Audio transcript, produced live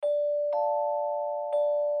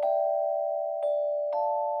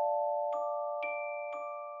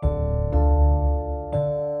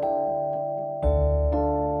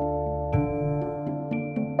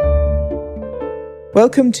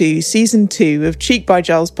Welcome to Season 2 of Cheek by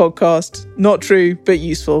Jowl's podcast, Not True But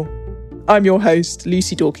Useful. I'm your host,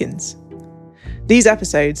 Lucy Dawkins. These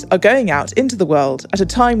episodes are going out into the world at a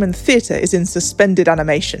time when theatre is in suspended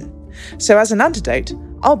animation. So as an antidote,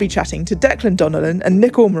 I'll be chatting to Declan Donnellan and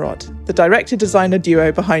Nick Ormerod, the director-designer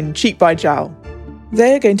duo behind Cheek by Jowl.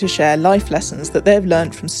 They're going to share life lessons that they've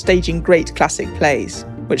learnt from staging great classic plays,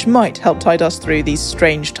 which might help tide us through these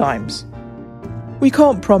strange times. We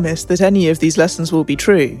can't promise that any of these lessons will be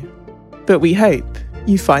true, but we hope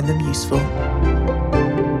you find them useful.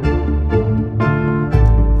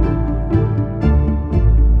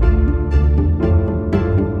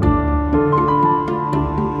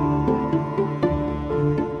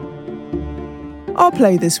 Our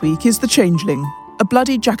play this week is The Changeling, a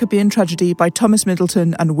bloody Jacobean tragedy by Thomas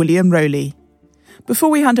Middleton and William Rowley.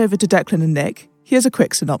 Before we hand over to Declan and Nick, here's a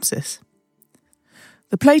quick synopsis.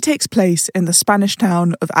 The play takes place in the Spanish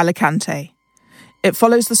town of Alicante. It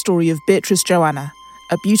follows the story of Beatrice Joana,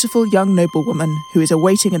 a beautiful young noblewoman who is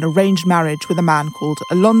awaiting an arranged marriage with a man called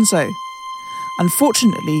Alonso.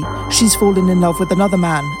 Unfortunately, she's fallen in love with another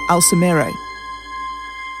man, Alsamiro.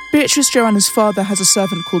 Beatrice Joana's father has a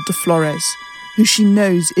servant called De Flores, who she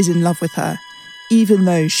knows is in love with her, even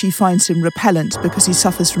though she finds him repellent because he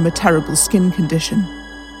suffers from a terrible skin condition.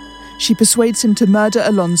 She persuades him to murder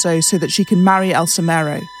Alonso so that she can marry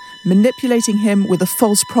Alsamiro, manipulating him with a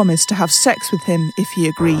false promise to have sex with him if he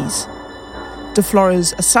agrees. De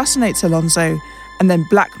Flores assassinates Alonso and then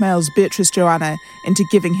blackmails Beatrice Joana into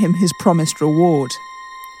giving him his promised reward.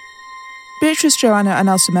 Beatrice Joana and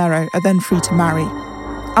Alsamiro are then free to marry.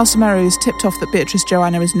 Alsamiro is tipped off that Beatrice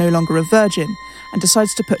Joana is no longer a virgin and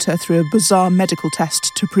decides to put her through a bizarre medical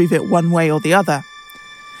test to prove it one way or the other.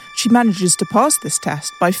 She manages to pass this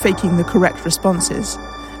test by faking the correct responses,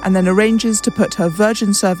 and then arranges to put her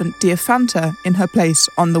virgin servant Diafanta in her place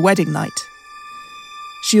on the wedding night.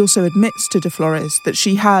 She also admits to De Flores that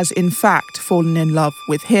she has, in fact, fallen in love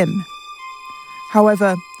with him.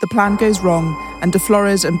 However, the plan goes wrong, and De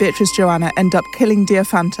Flores and Beatrice Joana end up killing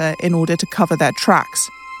Diafanta in order to cover their tracks.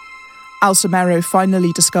 Alsamiro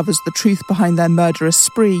finally discovers the truth behind their murderous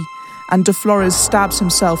spree, and De Flores stabs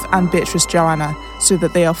himself and Beatrice Joana so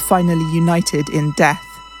that they are finally united in death.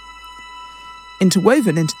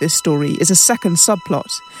 Interwoven into this story is a second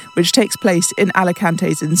subplot, which takes place in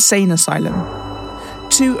Alicante's insane asylum.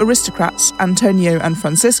 Two aristocrats, Antonio and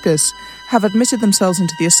Franciscus, have admitted themselves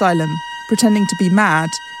into the asylum, pretending to be mad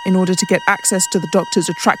in order to get access to the doctor's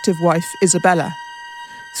attractive wife, Isabella.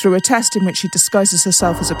 Through a test in which she disguises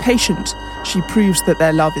herself as a patient, she proves that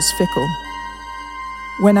their love is fickle.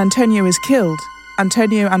 When Antonio is killed,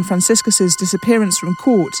 Antonio and Franciscus's disappearance from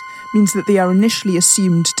court means that they are initially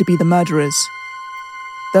assumed to be the murderers.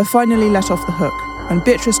 They're finally let off the hook when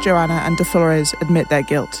Beatrice Joana and De Flores admit their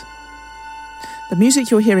guilt. The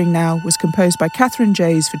music you're hearing now was composed by Catherine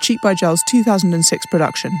Jays for Cheek by Jowl's 2006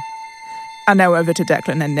 production. And now over to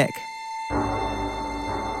Declan and Nick.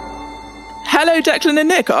 Hello, Declan and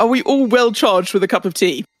Nick. Are we all well charged with a cup of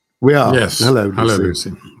tea? We are. Yes. Hello, Lucy. Hello,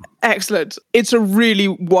 Lucy. Excellent. It's a really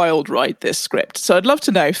wild ride, this script. So I'd love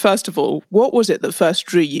to know, first of all, what was it that first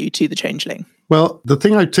drew you to The Changeling? Well, the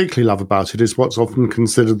thing I particularly love about it is what's often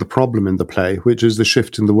considered the problem in the play, which is the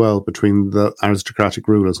shift in the world between the aristocratic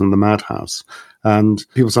rulers and the madhouse. And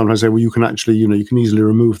people sometimes say, well, you can actually, you can easily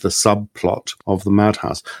remove the subplot of the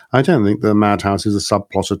madhouse. I don't think the madhouse is a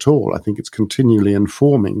subplot at all. I think it's continually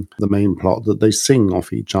informing the main plot, that they sing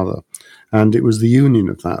off each other. And it was the union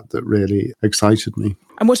of that that really excited me.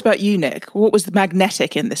 And what about you, Nick? What was the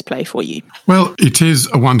magnetic in this play for you? Well, it is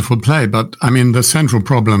a wonderful play, but I mean, the central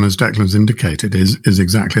problem, as Declan's indicated, is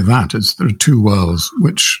exactly that. There are two worlds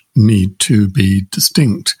which need to be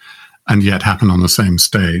distinct and yet happen on the same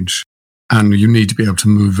stage. And you need to be able to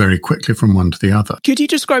move very quickly from one to the other. Could you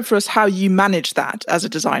describe for us how you manage that as a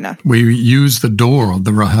designer? We used the door of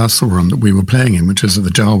the rehearsal room that we were playing in, which is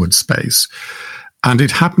the Jarwood space. And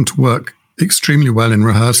it happened to work extremely well in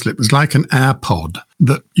rehearsal. It was like an AirPod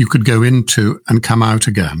that you could go into and come out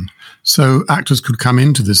again. So actors could come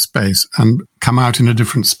into this space and come out in a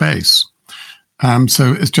different space.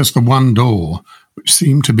 So it's just the one door, which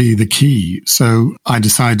seemed to be the key. So I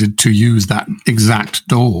decided to use that exact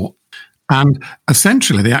door. And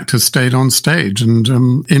essentially, the actors stayed on stage, and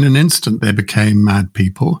in an instant, they became mad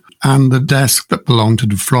people. And the desk that belonged to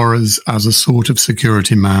De Flores as a sort of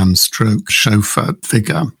security man stroke chauffeur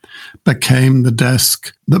figure became the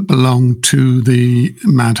desk that belonged to the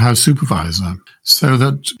madhouse supervisor. So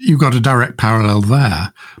that you got a direct parallel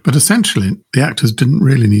there. But essentially, the actors didn't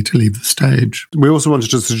really need to leave the stage. We also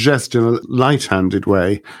wanted to suggest in a light-handed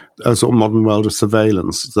way a sort of modern world of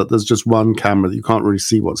surveillance, that there's just one camera that you can't really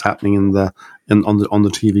see what's happening on the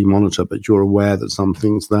TV monitor, but you're aware that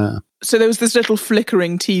something's there. So there was this little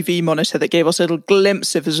flickering TV monitor that gave us little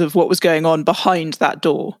glimpses of what was going on behind that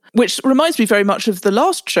door, which reminds me very much of the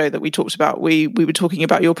last show that we talked about. We were talking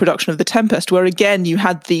about your production of The Tempest, where again you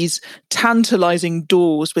had these tantalizing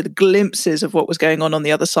doors with glimpses of what was going on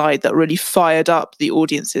the other side that really fired up the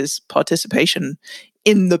audience's participation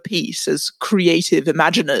in the piece as creative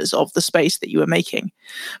imaginers of the space that you were making.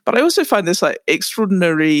 But I also find this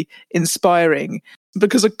extraordinarily inspiring,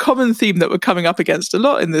 because a common theme that we're coming up against a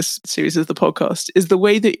lot in this series of the podcast is the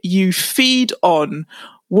way that you feed on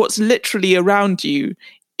what's literally around you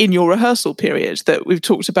in your rehearsal period. That we've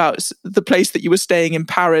talked about, the place that you were staying in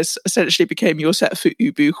Paris essentially became your set for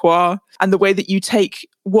Ubu Hua, and the way that you take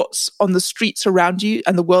what's on the streets around you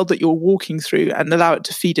and the world that you're walking through and allow it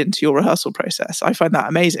to feed into your rehearsal process. I find that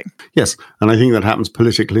amazing. Yes, and I think that happens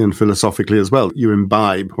politically and philosophically as well. You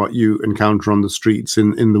imbibe what you encounter on the streets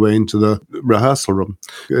in the way into the rehearsal room.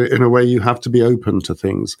 In a way, you have to be open to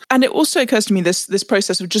things. And it also occurs to me this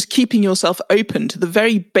process of just keeping yourself open to the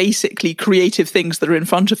very basically creative things that are in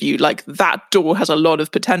front of you, like that door has a lot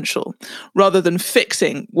of potential, rather than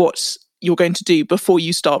fixing what's you're going to do before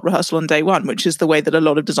you start rehearsal on day one, which is the way that a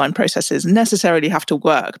lot of design processes necessarily have to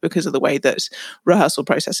work because of the way that rehearsal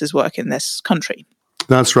processes work in this country.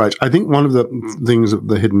 That's right. I think one of the things of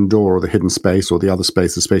the hidden door or the hidden space or the other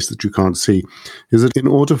space, the space that you can't see, is that in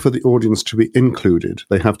order for the audience to be included,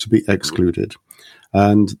 they have to be excluded.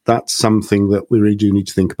 And that's something that we really do need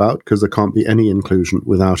to think about, because there can't be any inclusion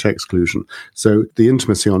without exclusion. So the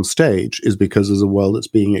intimacy on stage is because there's a world that's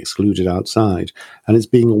being excluded outside. And it's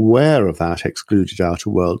being aware of that excluded outer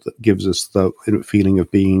world that gives us the feeling of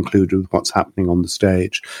being included with what's happening on the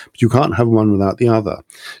stage. But you can't have one without the other.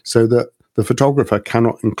 So that the photographer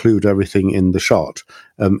cannot include everything in the shot.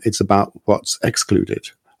 It's about what's excluded.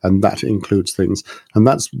 And that includes things. And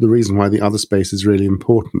that's the reason why the other space is really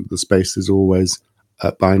important. The space is always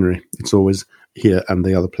binary. It's always here and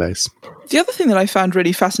the other place. The other thing that I found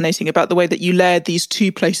really fascinating about the way that you layered these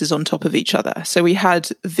two places on top of each other. So we had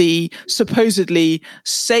the supposedly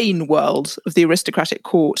sane world of the aristocratic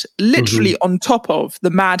court literally on top of the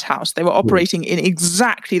madhouse. They were operating in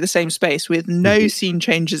exactly the same space with no scene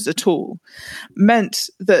changes at all. Meant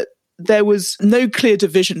that there was no clear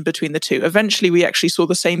division between the two. Eventually, we actually saw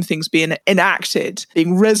the same things being enacted,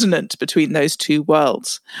 being resonant between those two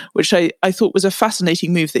worlds, which I thought was a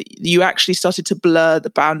fascinating move, that you actually started to blur the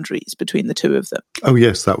boundaries between the two of them. Oh,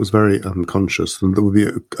 yes, that was very unconscious. And there would be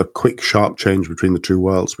a quick, sharp change between the two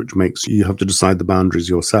worlds, which makes you have to decide the boundaries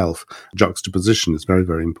yourself. Juxtaposition is very,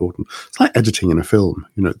 very important. It's like editing in a film.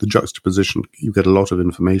 The juxtaposition, you get a lot of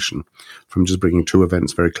information from just bringing two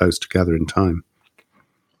events very close together in time.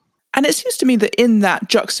 And it seems to me that in that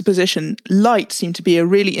juxtaposition, light seemed to be a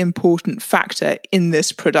really important factor in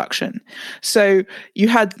this production. So you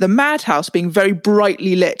had the madhouse being very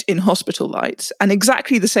brightly lit in hospital lights, and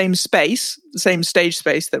exactly the same space, the same stage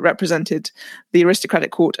space that represented the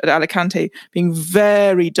aristocratic court at Alicante being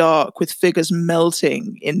very dark, with figures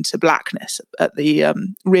melting into blackness at the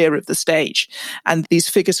rear of the stage. And these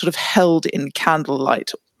figures sort of held in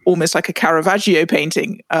candlelight, almost like a Caravaggio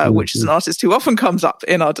painting, which is an artist who often comes up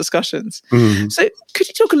in our discussions. So could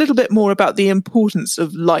you talk a little bit more about the importance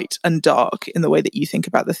of light and dark in the way that you think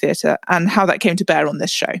about the theatre, and how that came to bear on this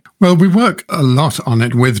show? Well, we work a lot on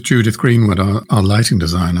it with Judith Greenwood, our lighting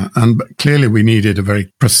designer, and clearly we needed a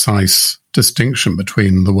very precise distinction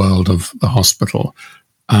between the world of the hospital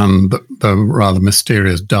and the rather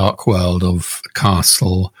mysterious dark world of the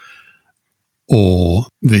castle or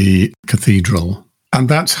the cathedral. And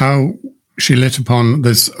that's how she lit upon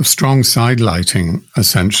this strong side lighting,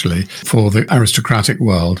 essentially, for the aristocratic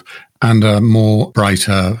world and a more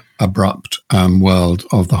brighter, abrupt world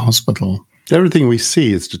of the hospital. Everything we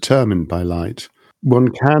see is determined by light.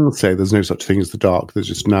 One can say there's no such thing as the dark, there's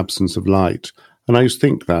just an absence of light. And I used to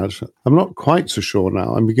think that. I'm not quite so sure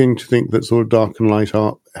now. I'm beginning to think that sort of dark and light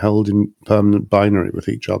are held in permanent binary with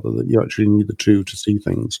each other, that you actually need the two to see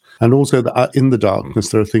things. And also that in the darkness,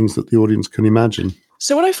 there are things that the audience can imagine.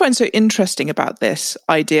 So what I find so interesting about this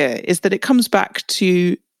idea is that it comes back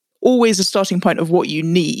to always a starting point of what you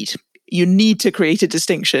need. You need to create a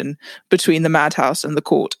distinction between the madhouse and the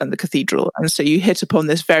court and the cathedral. And so you hit upon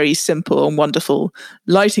this very simple and wonderful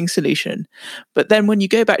lighting solution. But then when you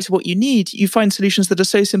go back to what you need, you find solutions that are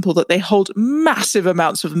so simple that they hold massive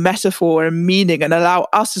amounts of metaphor and meaning and allow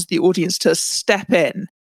us as the audience to step in.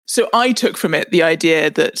 So I took from it the idea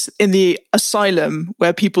that in the asylum,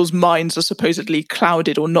 where people's minds are supposedly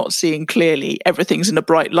clouded or not seeing clearly, everything's in a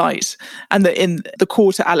bright light. And that in the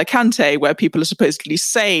court at Alicante, where people are supposedly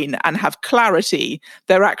sane and have clarity,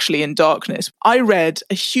 they're actually in darkness. I read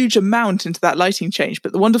a huge amount into that lighting change,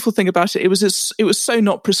 but the wonderful thing about it, it was so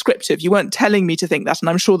not prescriptive. You weren't telling me to think that, and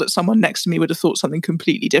I'm sure that someone next to me would have thought something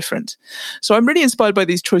completely different. So I'm really inspired by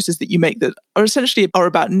these choices that you make that are essentially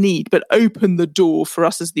about need, but open the door for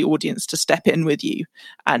us as the audience to step in with you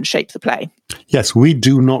and shape the play. Yes, we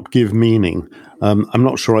do not give meaning. I'm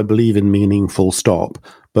not sure I believe in meaning full stop,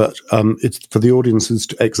 but it's for the audiences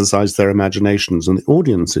to exercise their imaginations, and the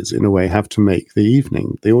audiences, in a way, have to make the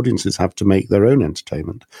evening. The audiences have to make their own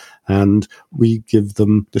entertainment, and we give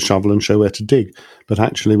them the shovel and show where to dig. But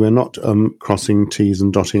actually, we're not crossing T's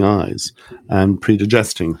and dotting I's and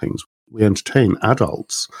predigesting things. We entertain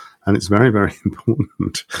adults. And it's very, very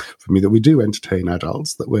important for me that we do entertain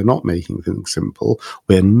adults, that we're not making things simple.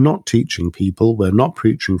 We're not teaching people. We're not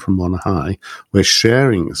preaching from on high. We're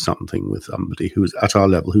sharing something with somebody who's at our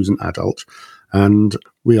level, who's an adult. And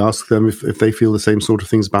we ask them if they feel the same sort of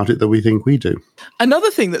things about it that we think we do. Another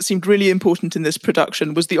thing that seemed really important in this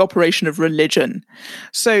production was the operation of religion.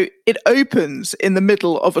 So it opens in the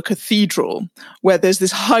middle of a cathedral where there's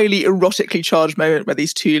this highly erotically charged moment where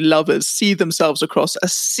these two lovers see themselves across a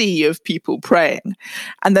sea of people praying.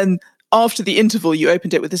 And then after the interval, you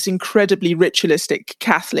opened it with this incredibly ritualistic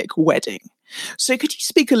Catholic wedding. So could you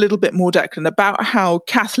speak a little bit more, Declan, about how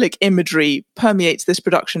Catholic imagery permeates this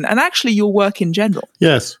production and actually your work in general?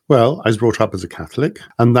 Yes. Well, I was brought up as a Catholic,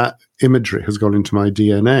 and that imagery has gone into my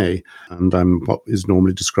DNA, and I'm what is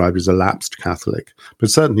normally described as a lapsed Catholic. But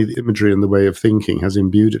certainly the imagery and the way of thinking has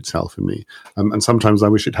imbued itself in me, and sometimes I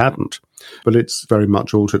wish it hadn't. But it's very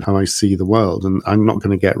much altered how I see the world, and I'm not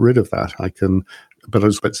going to get rid of that. But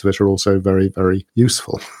aspects of it are also very, very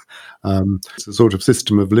useful. It's a sort of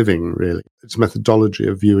system of living, really. It's a methodology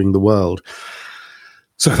of viewing the world.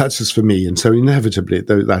 So that's just for me. And so inevitably,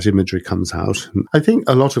 that imagery comes out. And I think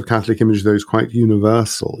a lot of Catholic imagery, though, is quite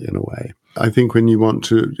universal in a way. I think when you want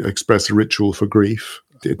to express a ritual for grief,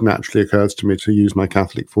 it naturally occurs to me to use my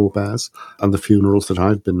Catholic forebears and the funerals that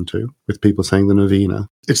I've been to, with people saying the novena.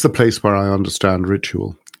 It's the place where I understand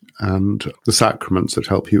ritual and the sacraments that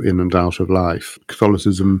help you in and out of life.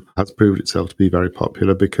 Catholicism has proved itself to be very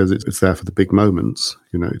popular because it's there for the big moments.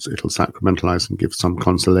 You know, it'll sacramentalize and give some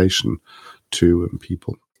consolation to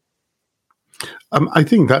people. I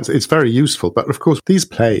think it's very useful. But of course, these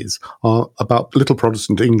plays are about little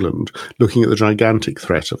Protestant England looking at the gigantic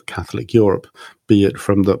threat of Catholic Europe, be it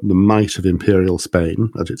from the might of imperial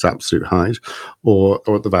Spain at its absolute height, or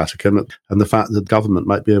at the Vatican, and the fact that government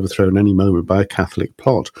might be overthrown any moment by a Catholic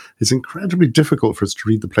plot. It's incredibly difficult for us to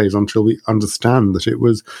read the plays until we understand that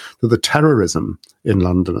the terrorism in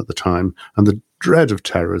London at the time and the dread of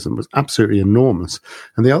terrorism was absolutely enormous.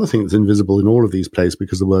 And the other thing that's invisible in all of these plays,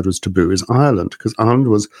 because the word was taboo, is Ireland, because Ireland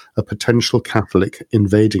was a potential Catholic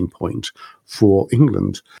invading point for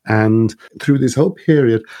England. And through this whole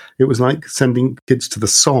period, it was like sending kids to the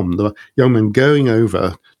Somme, the young men going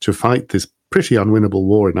over to fight this pretty unwinnable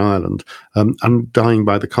war in Ireland, and dying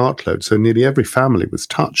by the cartload. So nearly every family was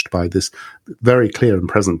touched by this very clear and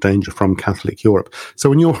present danger from Catholic Europe. So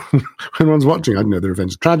when one's watching, I don't know, The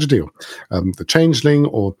Revenge of Tragedy, or The Changeling,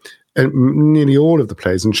 or nearly all of the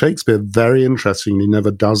plays, and Shakespeare very interestingly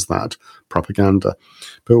never does that propaganda.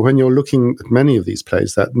 But when you're looking at many of these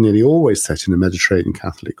plays, that nearly always set in a Mediterranean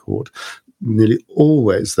Catholic court, nearly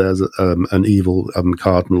always there's an evil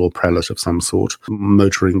cardinal or prelate of some sort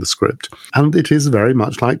motoring the script. And it is very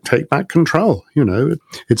much like Take Back Control. You know,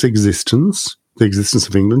 its existence, the existence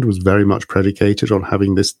of England was very much predicated on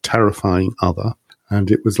having this terrifying other. And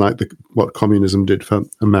it was like what communism did for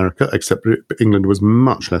America, except England was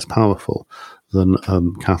much less powerful than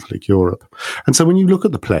Catholic Europe. And so when you look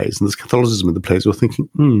at the plays and there's Catholicism in the plays, you're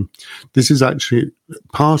thinking, this is actually,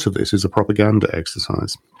 part of this is a propaganda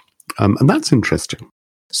exercise. And that's interesting.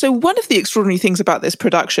 So one of the extraordinary things about this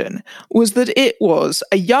production was that it was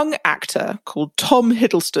a young actor called Tom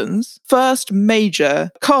Hiddleston's first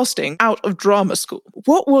major casting out of drama school.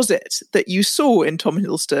 What was it that you saw in Tom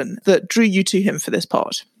Hiddleston that drew you to him for this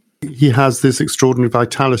part? He has this extraordinary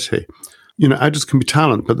vitality. You know, actors can be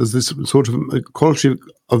talent, but there's this sort of quality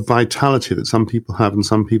of vitality that some people have and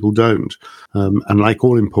some people don't. And like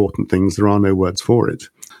all important things, there are no words for it.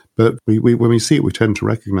 But when we see it, we tend to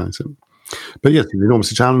recognize it. But yes, he's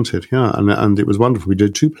enormously talented, yeah. And it was wonderful. We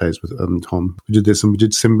did 2 plays with Tom. We did this, and we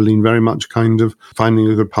did Cymbeline, very much kind of finding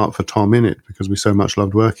a good part for Tom in it, because we so much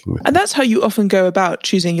loved working with him. And that's how you often go about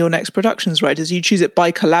choosing your next productions, right? Is you choose it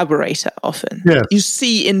by collaborator often. Yes. You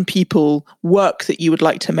see in people work that you would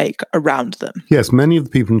like to make around them. Yes, many of the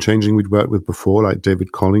people in Changeling we'd worked with before, like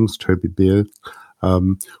David Collins, Toby Beard.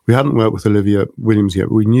 We hadn't worked with Olivia Williams yet,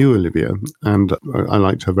 but we knew Olivia, and I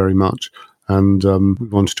liked her very much. And we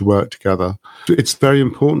wanted to work together. It's very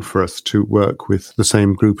important for us to work with the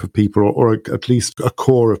same group of people, or at least a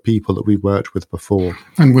core of people that we've worked with before.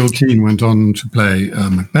 And Will Keane went on to play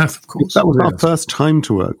Macbeth, of course. That was our first time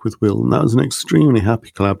to work with Will, and that was an extremely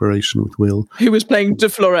happy collaboration with Will. Who was playing De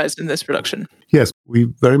Flores in this production? Yes, we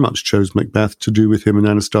very much chose Macbeth to do with him and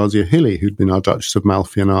Anastasia Hilly, who'd been our Duchess of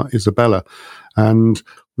Malfi and our Isabella. And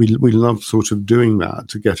we love sort of doing that,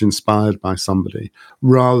 to get inspired by somebody,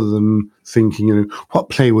 rather than thinking, what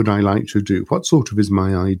play would I like to do? What sort of is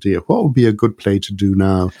my idea? What would be a good play to do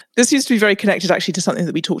now? This seems to be very connected actually to something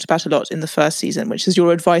that we talked about a lot in the first season, which is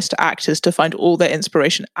your advice to actors to find all their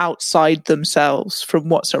inspiration outside themselves from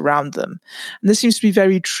what's around them. And this seems to be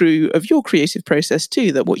very true of your creative process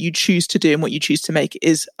too, that what you choose to do and what you choose to make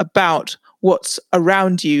is about what's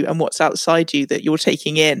around you and what's outside you that you're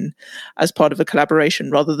taking in as part of a collaboration,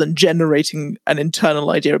 rather than generating an internal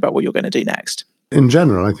idea about what you're going to do next. In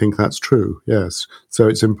general, I think that's true, yes. So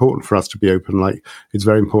it's important for us to be open. Like, it's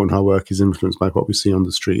very important our work is influenced by what we see on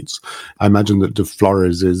the streets. I imagine that De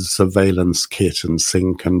Flores' surveillance kit and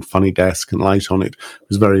sink and funny desk and light on it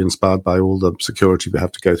was very inspired by all the security we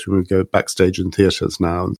have to go through when we go backstage in theatres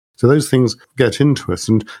now. So those things get into us,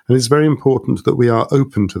 and it's very important that we are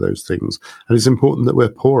open to those things, and it's important that we're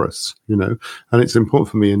porous, and it's important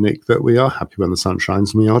for me and Nick that we are happy when the sun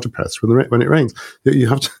shines and we are depressed when it rains. You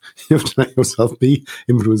have to let yourself be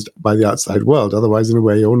influenced by the outside world, otherwise, in a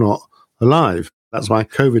way, you're not alive. That's why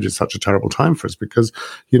COVID is such a terrible time for us, because,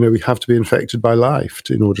 we have to be infected by life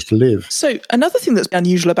in order to live. So another thing that's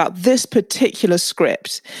unusual about this particular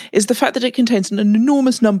script is the fact that it contains an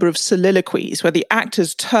enormous number of soliloquies where the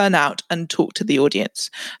actors turn out and talk to the audience.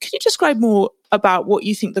 Can you describe more about what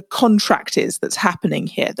you think the contract is that's happening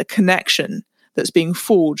here, the connection that's being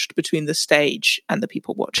forged between the stage and the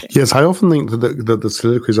people watching? Yes, I often think that the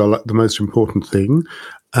soliloquies are the most important thing.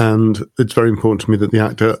 And it's very important to me that the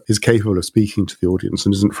actor is capable of speaking to the audience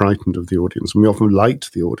and isn't frightened of the audience. And we often light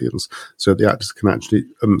to the audience so the actors can actually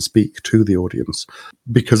speak to the audience.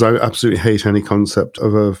 Because I absolutely hate any concept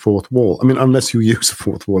of a fourth wall. I mean, unless you use a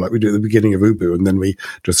fourth wall like we do at the beginning of Ubu and then we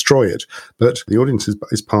destroy it. But the audience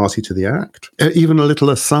is party to the act. Even a little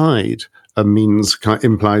aside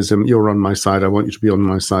implies you're on my side. I want you to be on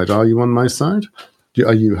my side. Are you on my side?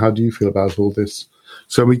 How do you feel about all this?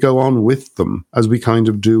 So we go on with them as we kind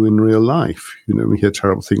of do in real life. We hear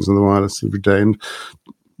terrible things on the wireless every day and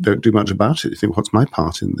don't do much about it. You think, what's my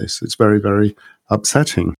part in this? It's very, very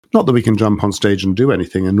upsetting. Not that we can jump on stage and do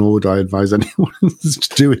anything, and nor would I advise anyone to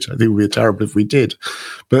do it. I think it would be terrible if we did.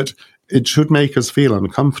 But it should make us feel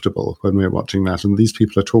uncomfortable when we're watching that, and these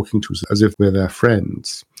people are talking to us as if we're their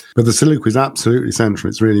friends. But the soliloquy is absolutely central.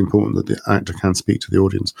 It's really important that the actor can speak to the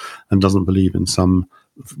audience and doesn't believe in some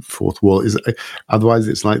fourth wall. Otherwise,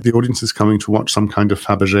 it's like the audience is coming to watch some kind of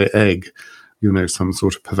Fabergé egg, some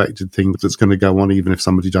sort of perfected thing that's going to go on even if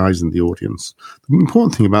somebody dies in the audience. The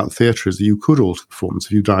important thing about theatre is that you could alter the performance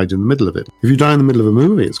if you died in the middle of it. If you die in the middle of a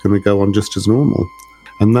movie, it's going to go on just as normal.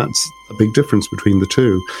 And that's a big difference between the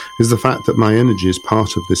two, is the fact that my energy is part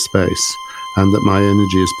of this space and that my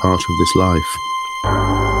energy is part of this life.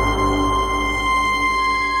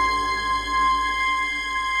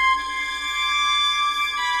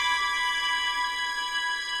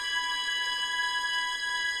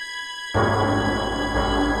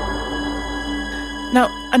 Now,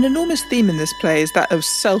 an enormous theme in this play is that of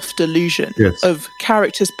self-delusion, yes. Of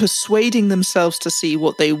characters persuading themselves to see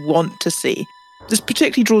what they want to see. This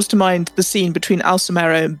particularly draws to mind the scene between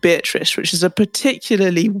Alsamero and Beatrice, which is a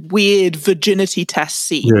particularly weird virginity test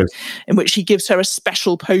scene, yes. In which he gives her a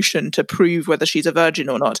special potion to prove whether she's a virgin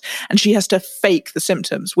or not. And she has to fake the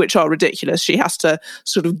symptoms, which are ridiculous. She has to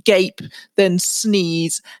sort of gape, then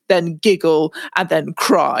sneeze, then giggle, and then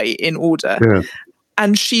cry in order. Yeah.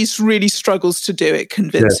 And she really struggles to do it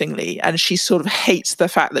convincingly. Yeah. And she sort of hates the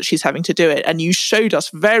fact that she's having to do it. And you showed us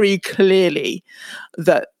very clearly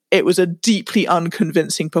that it was a deeply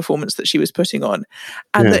unconvincing performance that she was putting on.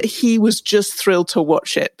 And that he was just thrilled to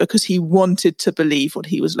watch it because he wanted to believe what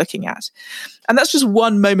he was looking at. And that's just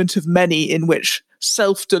one moment of many in which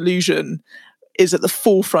self-delusion is at the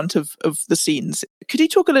forefront of the scenes. Could you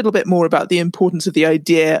talk a little bit more about the importance of the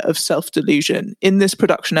idea of self-delusion in this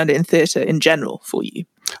production and in theatre in general for you?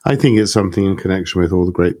 I think it's something in connection with all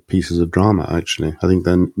the great pieces of drama, actually. I think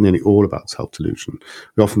they're nearly all about self-delusion.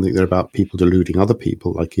 We often think they're about people deluding other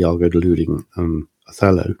people, like Iago deluding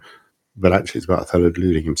Othello, but actually it's about Othello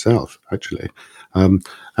deluding himself, actually.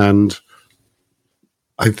 And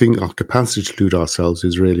I think our capacity to delude ourselves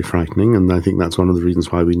is really frightening, and I think that's one of the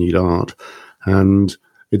reasons why we need art. And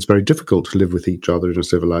it's very difficult to live with each other in a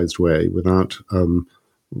civilized way without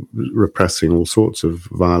repressing all sorts of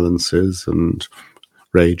violences and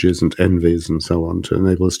rages and envies and so on to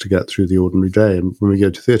enable us to get through the ordinary day. And when we go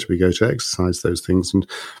to theatre, we go to exercise those things. And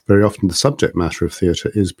very often the subject matter of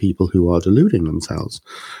theatre is people who are deluding themselves.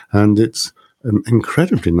 And it's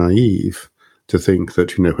incredibly naive to think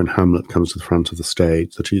that, when Hamlet comes to the front of the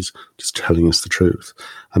stage, that he's just telling us the truth.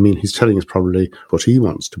 I mean, he's telling us probably what he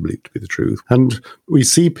wants to believe to be the truth. And we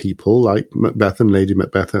see people like Macbeth and Lady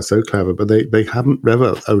Macbeth, they're so clever, but they haven't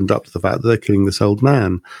ever owned up to the fact that they're killing this old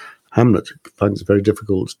man. Hamlet finds it very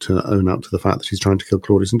difficult to own up to the fact that he's trying to kill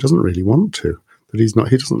Claudius and doesn't really want to, that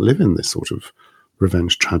he doesn't live in this sort of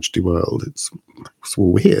revenge tragedy world. It's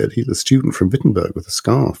weird. He's a student from Wittenberg with a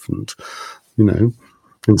scarf and,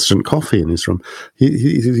 instant coffee in his room.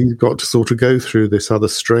 He's got to sort of go through this other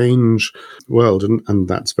strange world, and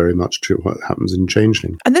that's very much true what happens in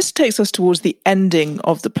Changeling. And this takes us towards the ending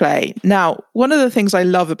of the play. Now, one of the things I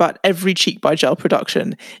love about every Cheek by Jowl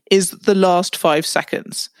production is the last 5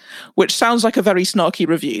 seconds, which sounds like a very snarky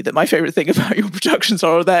review, that my favourite thing about your productions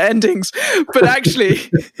are their endings. But actually,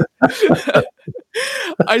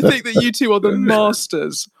 I think that you two are the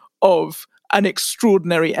masters of an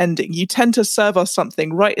extraordinary ending. You tend to serve us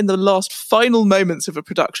something right in the last final moments of a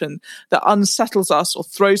production that unsettles us or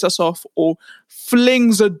throws us off or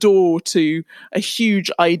flings a door to a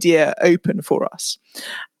huge idea open for us.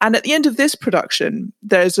 And at the end of this production,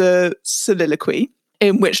 there's a soliloquy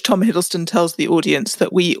in which Tom Hiddleston tells the audience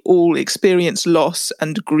that we all experience loss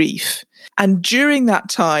and grief. And during that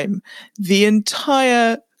time, the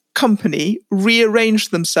entire company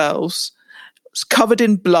rearranged themselves, covered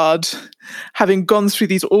in blood, having gone through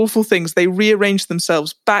these awful things. They rearranged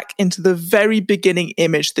themselves back into the very beginning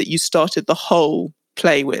image that you started the whole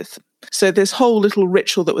play with. So this whole little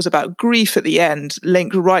ritual that was about grief at the end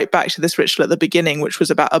linked right back to this ritual at the beginning, which was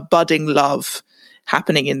about a budding love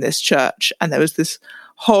happening in this church. And there was this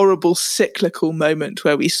horrible cyclical moment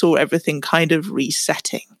where we saw everything kind of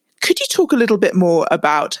resetting. Could you talk a little bit more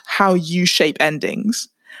about how you shape endings?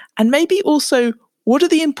 And maybe also, what are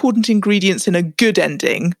the important ingredients in a good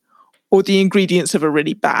ending, or the ingredients of a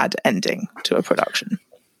really bad ending to a production?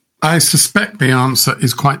 I suspect the answer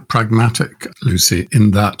is quite pragmatic, Lucy,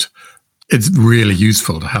 in that it's really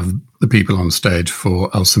useful to have the people on stage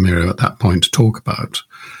for Alsamira at that point to talk about.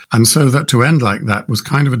 And so that to end like that was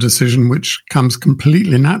kind of a decision which comes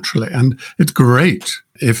completely naturally. And it's great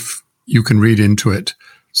if you can read into it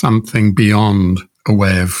something beyond a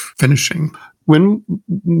way of finishing. When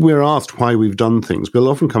we're asked why we've done things, we'll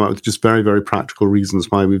often come up with just very, very practical reasons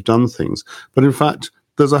why we've done things. But in fact,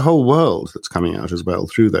 there's a whole world that's coming out as well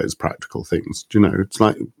through those practical things. It's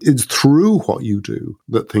like it's through what you do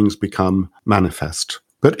that things become manifest.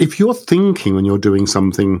 But if you're thinking when you're doing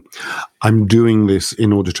something, I'm doing this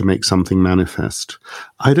in order to make something manifest,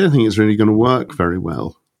 I don't think it's really going to work very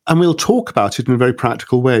well. And we'll talk about it in a very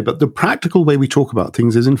practical way, but the practical way we talk about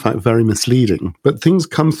things is in fact very misleading. But things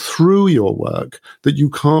come through your work that you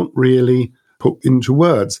can't really put into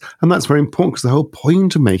words. And that's very important, because the whole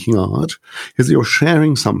point of making art is that you're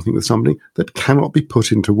sharing something with somebody that cannot be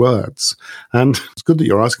put into words. And it's good that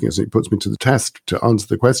you're asking us, and it puts me to the test to answer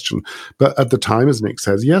the question. But at the time, as Nick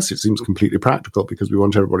says, yes, it seems completely practical because we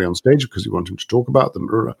want everybody on stage, because we want him to talk about them.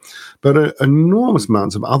 But enormous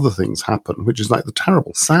amounts of other things happen, which is like the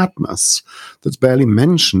terrible sadness that's barely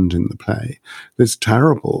mentioned in the play. This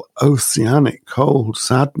terrible oceanic cold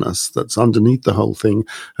sadness that's underneath the whole thing.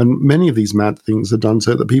 And many of these mad things are done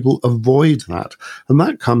so that people avoid that. And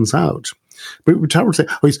that comes out. But it would be terrible to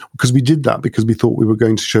say, because we did that because we thought we were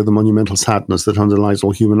going to show the monumental sadness that underlies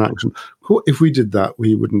all human action. If we did that,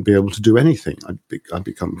 we wouldn't be able to do anything. I'd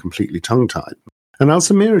become completely tongue-tied. And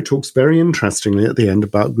Alsamira talks very interestingly at the end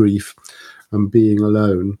about grief and being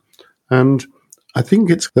alone. And I think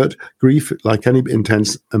it's that grief, like any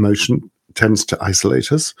intense emotion, tends to isolate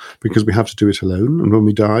us because we have to do it alone. And when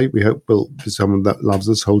we die, we hope we'll be someone that loves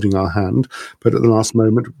us holding our hand. But at the last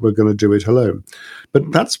moment, we're going to do it alone. But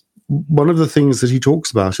that's one of the things that he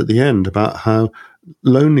talks about at the end, about how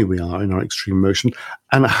lonely we are in our extreme emotion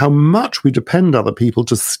and how much we depend on other people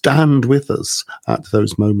to stand with us at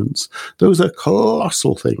those moments. Those are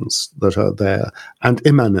colossal things that are there and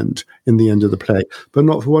immanent in the end of the play. But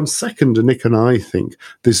not for 1 second do Nick and I think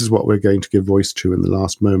this is what we're going to give voice to in the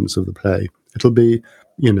last moments of the play. It'll be,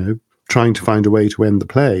 trying to find a way to end the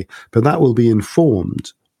play, but that will be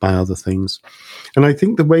informed by other things. And I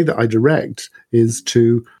think the way that I direct is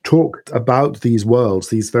to talk about these worlds,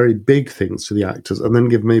 these very big things to the actors, and then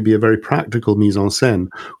give maybe a very practical mise-en-scène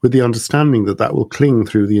with the understanding that that will cling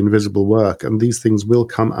through the invisible work, and these things will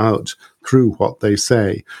come out through what they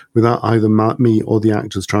say without either me or the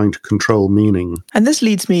actors trying to control meaning. And this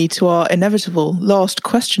leads me to our inevitable last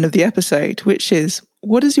question of the episode, which is,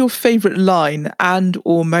 what is your favourite line and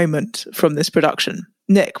or moment from this production?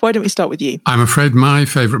 Nick, why don't we start with you? I'm afraid my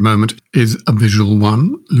favourite moment is a visual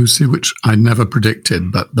one, Lucy, which I never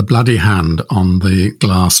predicted, but the bloody hand on the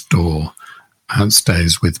glass door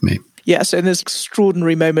stays with me. Yeah, so in this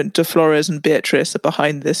extraordinary moment, De Flores and Beatrice are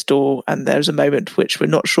behind this door, and there's a moment which we're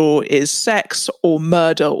not sure is sex or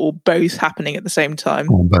murder or both happening at the same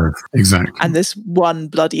time. Or both, exactly. And this one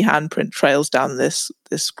bloody handprint trails down this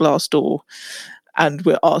glass door, and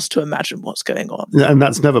we're asked to imagine what's going on. Yeah, and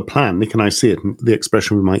that's never planned. Nick and I see it. And the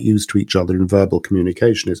expression we might use to each other in verbal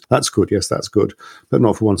communication is, that's good, yes, that's good. But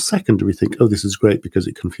not for 1 second do we think, oh, this is great because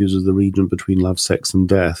it confuses the region between love, sex and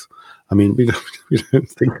death. I mean, we don't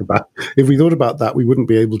think about, if we thought about that, we wouldn't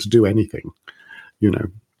be able to do anything,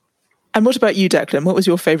 And what about you, Declan? What was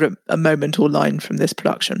your favourite moment or line from this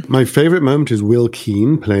production? My favourite moment is Will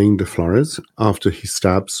Keane playing De Flores after he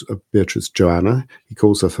stabs Beatrice Joanna. He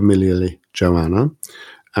calls her familiarly Joanna,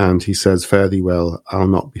 and he says, "Fare thee well, I'll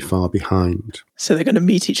not be far behind." So they're going to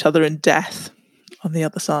meet each other in death on the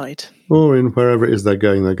other side. Or in wherever it is they're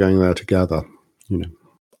going there together,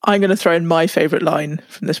 I'm going to throw in my favourite line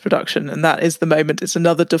from this production, and that is the moment. It's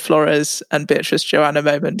another De Flores and Beatrice Joanna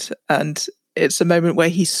moment, and it's a moment where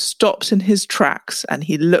he stops in his tracks and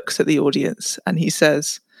he looks at the audience and he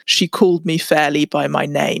says, "She called me fairly by my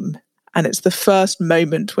name." And it's the first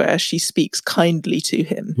moment where she speaks kindly to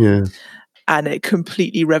him. Yeah. And it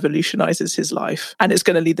completely revolutionizes his life. And it's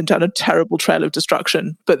going to lead them down a terrible trail of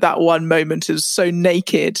destruction. But that one moment is so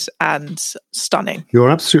naked and stunning. You're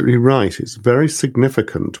absolutely right. It's very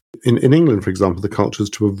significant. In England, for example, the culture is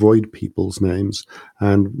to avoid people's names,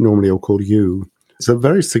 and normally you're called you. It's a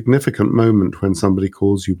very significant moment when somebody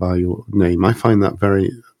calls you by your name. I find that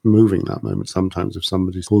very moving, that moment, sometimes, if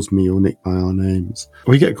somebody calls me or Nick by our names.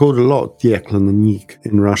 We get called a lot Declan and Nick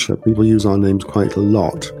in Russia. People use our names quite a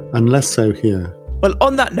lot, and less so here. Well,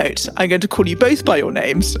 on that note, I'm going to call you both by your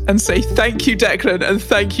names and say thank you, Declan, and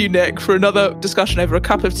thank you, Nick, for another discussion over a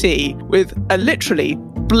cup of tea with a literally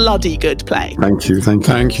bloody good play. Thank you.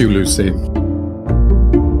 Thank you, Lucy.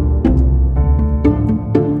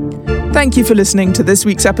 Thank you for listening to this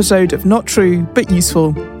week's episode of Not True, But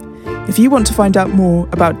Useful. If you want to find out more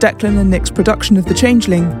about Declan and Nick's production of The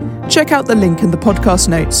Changeling, check out the link in the podcast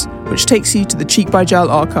notes, which takes you to the Cheek by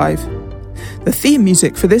Jowl archive. The theme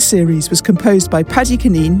music for this series was composed by Paddy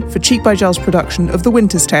Caneen for Cheek by Jowl's production of The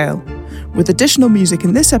Winter's Tale, with additional music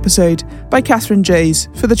in this episode by Catherine Jays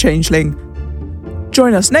for The Changeling.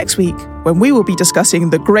 Join us next week when we will be discussing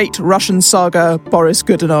the great Russian saga Boris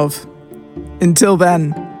Godunov. Until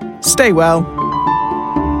then, stay well.